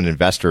 more from an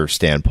investor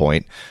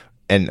standpoint,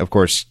 and of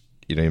course,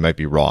 you might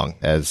be wrong,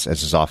 as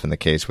is often the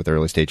case with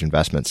early stage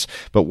investments.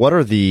 But what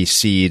are the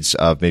seeds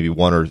of maybe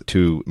 1 or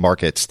 2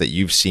 markets that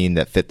you've seen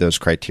that fit those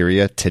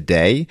criteria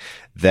today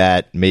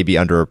that may be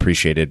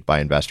underappreciated by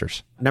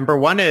investors? Number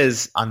one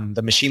is on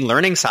the machine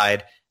learning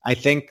side. I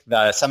think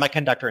the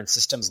semiconductor and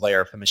systems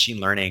layer for machine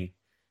learning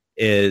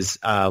is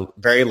a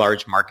very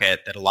large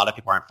market that a lot of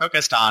people aren't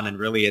focused on. And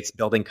really, it's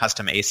building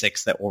custom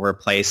ASICs that will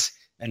replace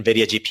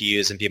NVIDIA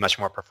GPUs and be much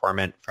more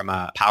performant from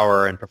a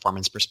power and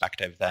performance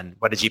perspective than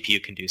what a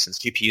GPU can do, since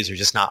GPUs are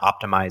just not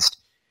optimized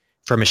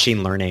for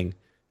machine learning.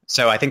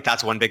 So I think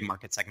that's one big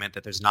market segment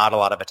that there's not a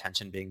lot of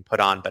attention being put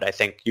on. But I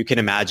think you can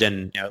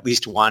imagine at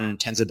least one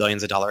tens of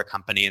billions of dollar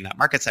company in that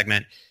market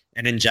segment.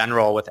 And in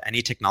general, with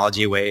any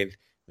technology wave,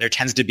 there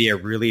tends to be a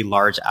really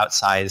large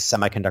outsized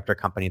semiconductor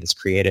company that's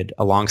created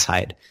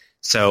alongside.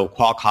 So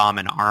Qualcomm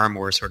and ARM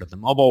were sort of the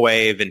mobile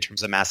wave in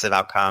terms of massive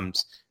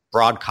outcomes.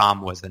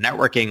 Broadcom was the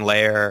networking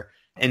layer.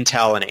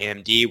 Intel and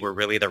AMD were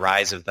really the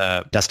rise of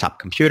the desktop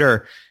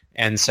computer.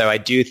 And so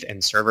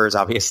and servers,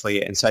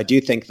 obviously. And so I do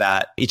think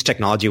that each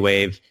technology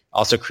wave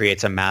also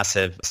creates a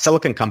massive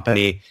silicon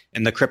company.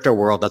 In the crypto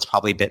world, that's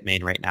probably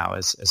Bitmain right now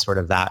is sort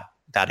of that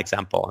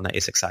example on the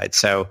ASIC side.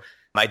 So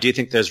I do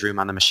think there's room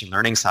on the machine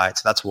learning side.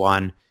 So that's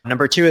one.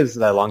 Number two is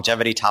the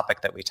longevity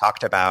topic that we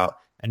talked about.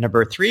 And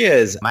number three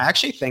is I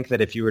actually think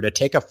that if you were to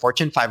take a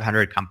Fortune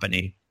 500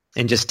 company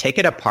and just take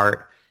it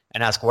apart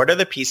and ask what are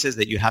the pieces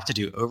that you have to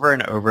do over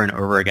and over and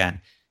over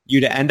again,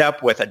 you'd end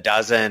up with a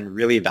dozen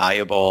really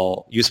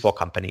valuable, useful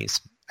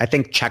companies. I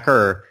think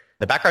Checker,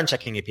 the background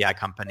checking API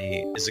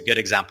company, is a good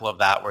example of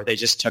that, where they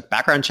just took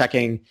background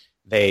checking,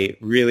 they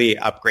really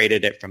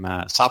upgraded it from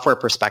a software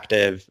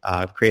perspective,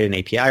 created an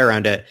API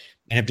around it,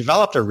 and have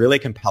developed a really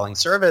compelling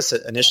service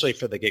initially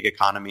for the gig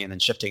economy and then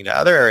shifting to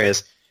other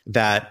areas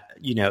that,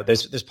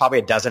 there's probably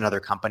a dozen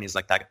other companies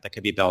like that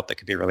could be built that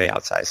could be really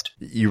outsized.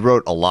 You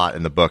wrote a lot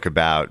in the book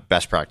about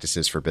best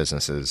practices for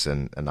businesses,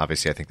 and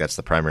obviously I think that's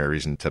the primary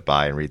reason to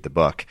buy and read the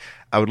book.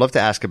 I would love to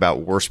ask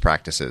about worst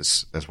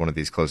practices as one of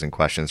these closing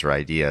questions or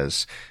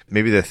ideas.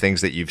 Maybe the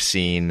things that you've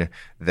seen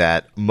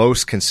that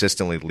most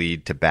consistently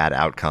lead to bad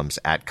outcomes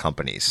at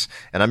companies.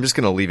 And I'm just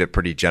going to leave it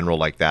pretty general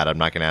like that. I'm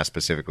not going to ask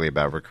specifically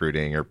about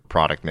recruiting or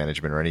product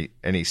management or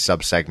any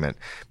subsegment,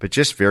 but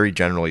just very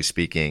generally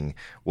speaking,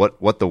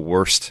 what the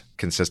worst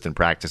consistent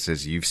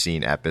practices you've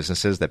seen at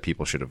businesses that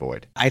people should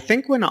avoid. I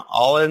think when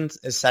all is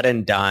said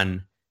and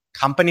done,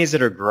 companies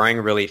that are growing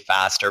really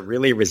fast are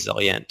really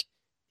resilient.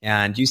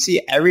 And you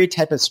see every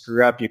type of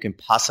screw up you can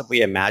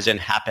possibly imagine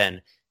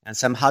happen. And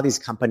somehow these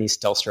companies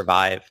still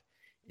survive.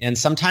 And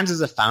sometimes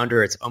as a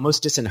founder, it's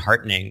almost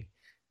disheartening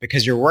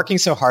because you're working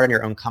so hard on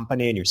your own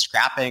company and you're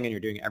scrapping and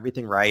you're doing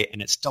everything right.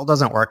 And it still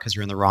doesn't work because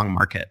you're in the wrong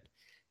market.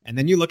 And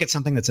then you look at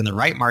something that's in the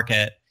right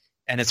market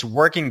and it's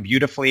working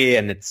beautifully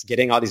and it's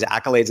getting all these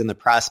accolades in the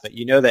press, but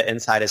you know that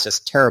inside is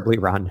just terribly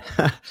run.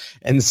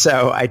 And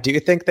so I do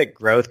think that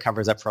growth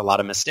covers up for a lot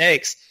of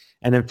mistakes.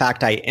 And in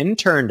fact, I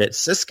interned at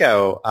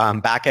Cisco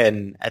back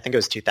in, I think it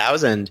was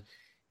 2000.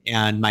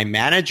 And my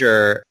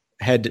manager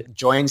had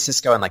joined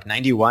Cisco in like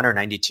 91 or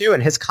 92.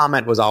 And his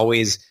comment was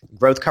always,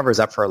 growth covers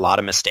up for a lot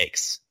of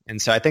mistakes.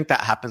 And so I think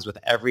that happens with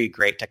every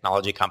great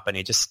technology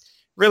company. Just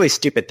really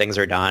stupid things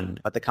are done,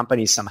 but the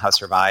company somehow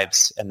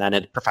survives and then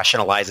it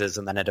professionalizes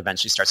and then it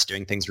eventually starts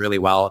doing things really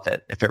well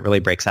if it really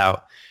breaks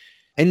out.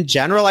 In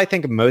general, I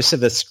think most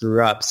of the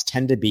screw ups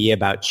tend to be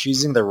about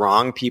choosing the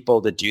wrong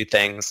people to do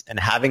things and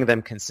having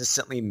them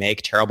consistently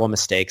make terrible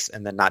mistakes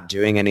and then not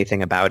doing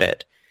anything about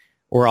it.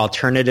 Or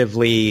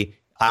alternatively,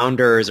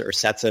 founders or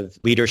sets of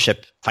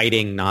leadership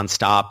fighting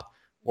nonstop,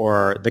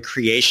 or the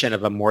creation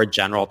of a more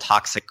general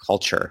toxic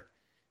culture.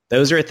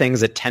 Those are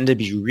things that tend to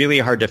be really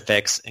hard to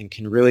fix and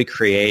can really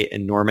create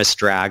enormous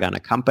drag on a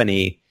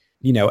company.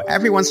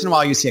 Every once in a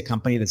while you see a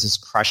company that's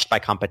just crushed by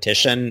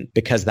competition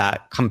because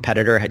that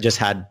competitor had just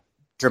had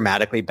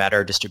dramatically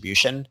better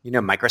distribution.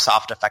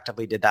 Microsoft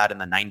effectively did that in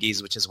the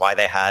 90s, which is why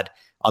they had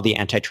all the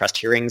antitrust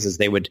hearings, is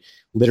they would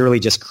literally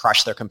just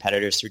crush their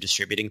competitors through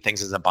distributing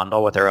things as a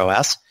bundle with their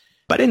OS.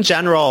 But in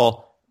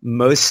general,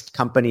 most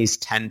companies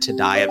tend to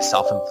die of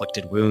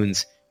self-inflicted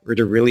wounds or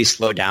to really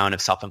slow down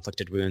of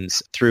self-inflicted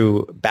wounds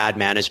through bad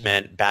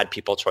management, bad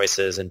people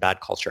choices, and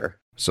bad culture.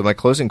 So my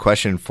closing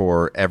question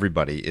for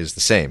everybody is the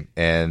same,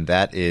 and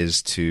that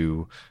is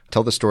to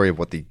tell the story of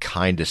what the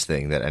kindest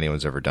thing that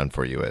anyone's ever done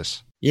for you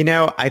is.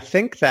 I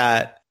think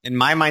that in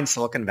my mind,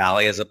 Silicon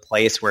Valley is a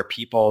place where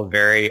people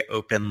very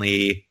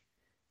openly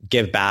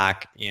give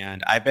back.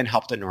 And I've been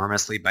helped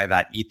enormously by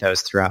that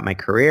ethos throughout my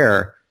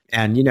career.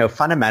 And,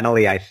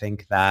 fundamentally, I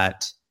think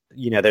that,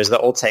 there's the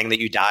old saying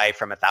that you die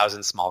from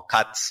 1,000 small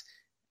cuts.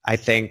 I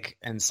think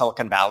in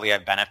Silicon Valley,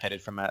 I've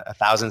benefited from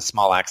 1,000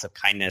 small acts of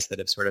kindness that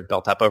have sort of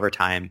built up over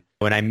time.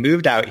 When I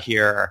moved out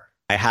here,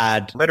 I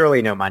had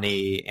literally no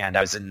money and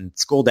I was in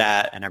school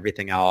debt and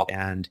everything else.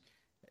 And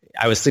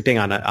I was sleeping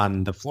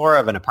on the floor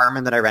of an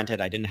apartment that I rented.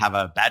 I didn't have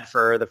a bed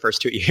for the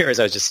first 2 years.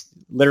 I was just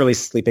literally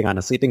sleeping on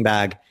a sleeping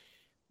bag.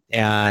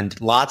 And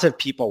lots of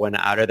people went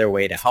out of their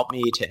way to help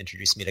me, to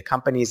introduce me to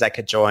companies I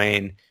could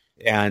join.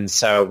 And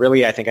so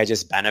really, I think I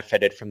just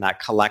benefited from that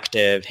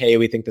collective, hey,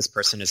 we think this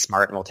person is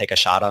smart and we'll take a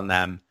shot on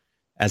them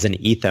as an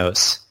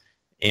ethos.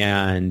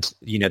 And,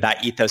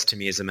 that ethos to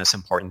me is the most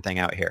important thing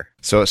out here.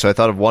 So I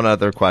thought of one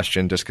other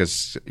question, just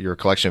because your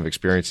collection of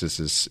experiences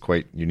is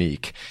quite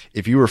unique.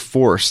 If you were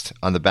forced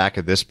on the back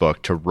of this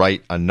book to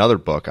write another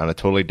book on a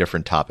totally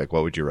different topic,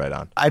 what would you write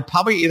on? I'd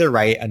probably either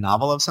write a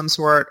novel of some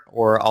sort,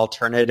 or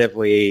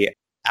alternatively,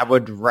 I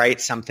would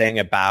write something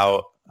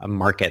about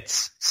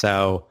markets.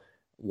 So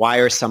why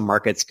are some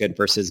markets good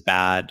versus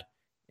bad?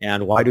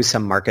 And why do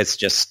some markets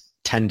just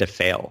tend to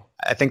fail?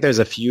 I think there's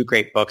a few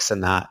great books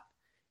in that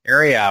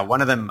area.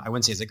 One of them, I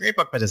wouldn't say is a great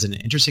book, but is an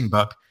interesting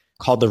book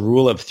called The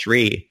Rule of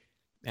Three.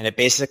 And it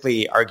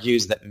basically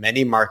argues that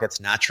many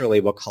markets naturally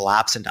will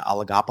collapse into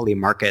oligopoly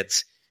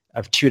markets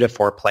of 2 to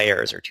 4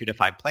 players or 2 to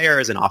 5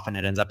 players, and often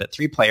it ends up at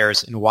 3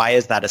 players. And why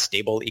is that a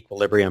stable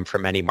equilibrium for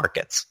many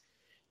markets?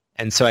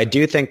 And so I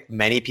do think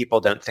many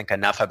people don't think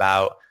enough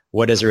about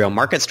what is a real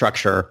market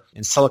structure.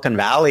 In Silicon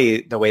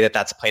Valley, the way that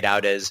that's played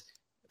out is,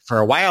 for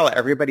a while,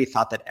 everybody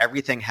thought that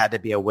everything had to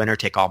be a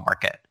winner-take-all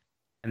market.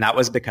 And that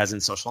was because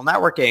in social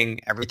networking,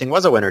 everything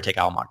was a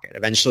winner-take-all market.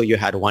 Eventually, you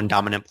had one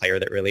dominant player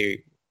that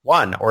really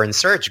won. Or in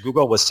search,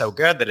 Google was so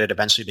good that it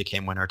eventually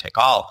became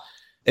winner-take-all.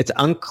 It's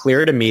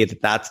unclear to me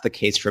that that's the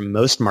case for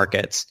most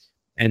markets.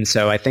 And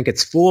so I think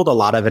it's fooled a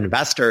lot of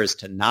investors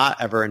to not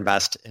ever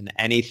invest in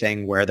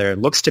anything where there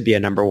looks to be a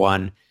number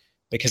one,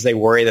 because they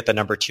worry that the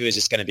number 2 is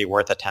just going to be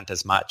worth 1/10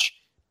 as much.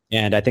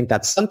 And I think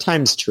that's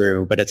sometimes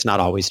true, but it's not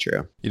always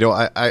true.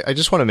 I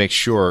just want to make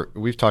sure,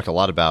 we've talked a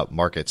lot about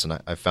markets,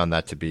 and I found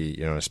that to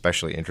be, an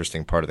especially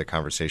interesting part of the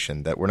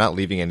conversation, that we're not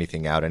leaving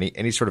anything out.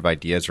 Any sort of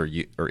ideas or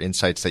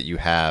insights that you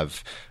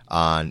have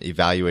on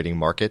evaluating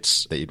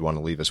markets that you'd want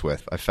to leave us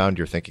with? I found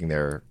your thinking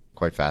there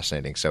quite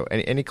fascinating. So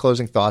any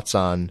closing thoughts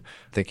on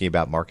thinking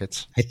about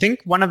markets? I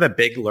think one of the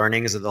big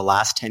learnings of the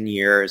last 10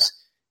 years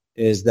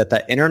is that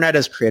the internet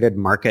has created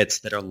markets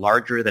that are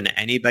larger than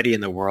anybody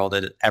in the world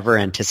had ever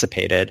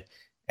anticipated.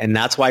 And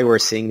that's why we're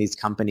seeing these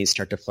companies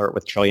start to flirt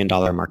with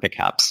trillion-dollar market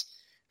caps.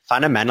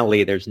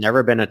 Fundamentally, there's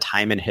never been a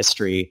time in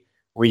history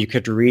where you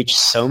could reach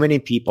so many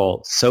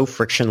people so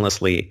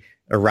frictionlessly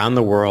around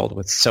the world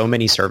with so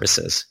many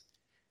services.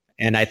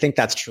 And I think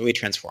that's truly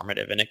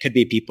transformative. And it could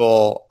be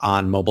people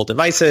on mobile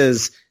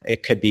devices.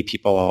 It could be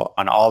people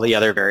on all the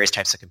other various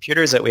types of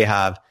computers that we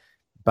have.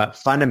 But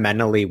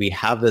fundamentally, we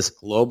have this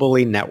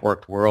globally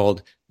networked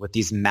world with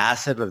these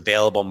massive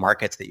available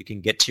markets that you can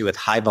get to with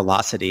high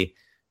velocity.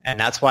 And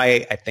that's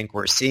why I think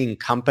we're seeing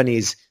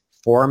companies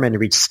form and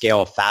reach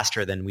scale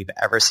faster than we've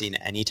ever seen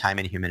any time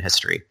in human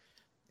history.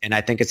 And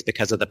I think it's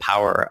because of the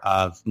power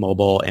of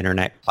mobile,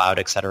 internet, cloud,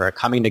 et cetera,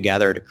 coming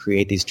together to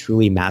create these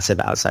truly massive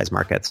outsized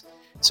markets.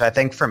 So I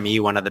think for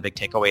me, one of the big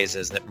takeaways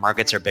is that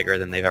markets are bigger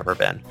than they've ever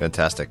been.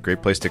 Fantastic.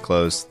 Great place to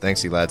close.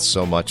 Thanks, Elad,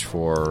 so much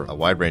for a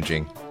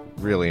wide-ranging,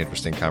 really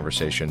interesting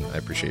conversation. I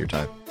appreciate your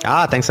time.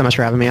 Thanks so much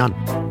for having me on.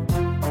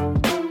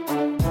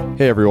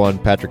 Hey everyone,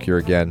 Patrick here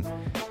again.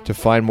 To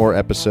find more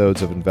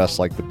episodes of Invest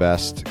Like the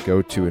Best,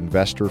 go to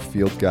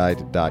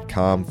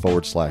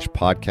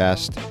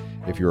investorfieldguide.com/podcast.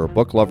 If you're a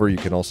book lover, you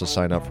can also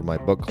sign up for my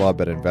book club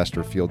at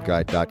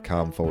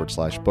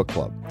investorfieldguide.com/book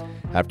club.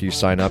 After you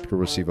sign up, you'll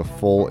receive a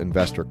full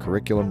investor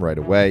curriculum right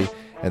away,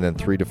 and then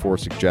 3 to 4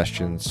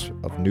 suggestions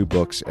of new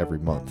books every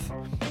month.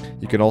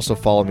 You can also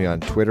follow me on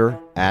Twitter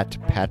at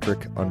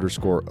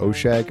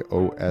Patrick_Oshag,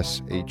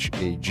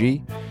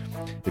 OSHAG.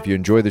 If you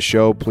enjoy the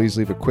show, please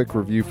leave a quick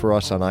review for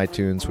us on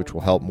iTunes, which will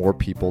help more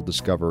people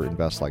discover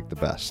Invest Like the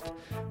Best.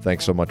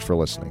 Thanks so much for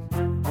listening.